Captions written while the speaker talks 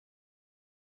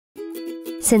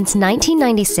Since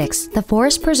 1996, the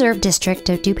Forest Preserve District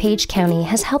of DuPage County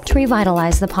has helped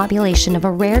revitalize the population of a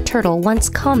rare turtle once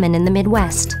common in the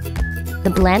Midwest.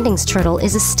 The Blandings turtle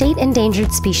is a state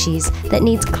endangered species that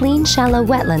needs clean, shallow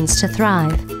wetlands to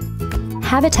thrive.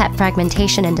 Habitat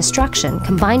fragmentation and destruction,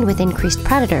 combined with increased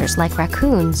predators like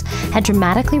raccoons, had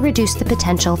dramatically reduced the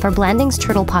potential for Blandings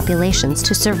turtle populations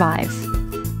to survive.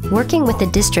 Working with the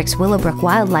district's Willowbrook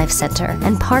Wildlife Center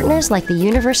and partners like the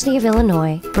University of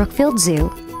Illinois, Brookfield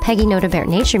Zoo, Peggy Notabert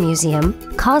Nature Museum,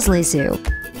 Cosley Zoo,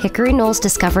 Hickory Knolls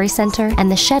Discovery Center, and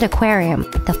the Shedd Aquarium,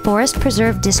 the Forest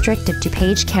Preserve District of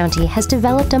DuPage County has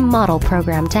developed a model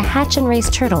program to hatch and raise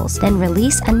turtles, then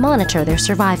release and monitor their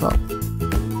survival.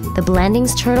 The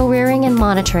Blandings turtle rearing and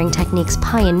monitoring techniques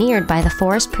pioneered by the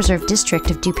Forest Preserve District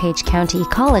of DuPage County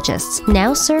ecologists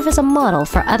now serve as a model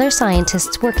for other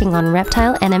scientists working on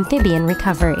reptile and amphibian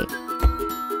recovery.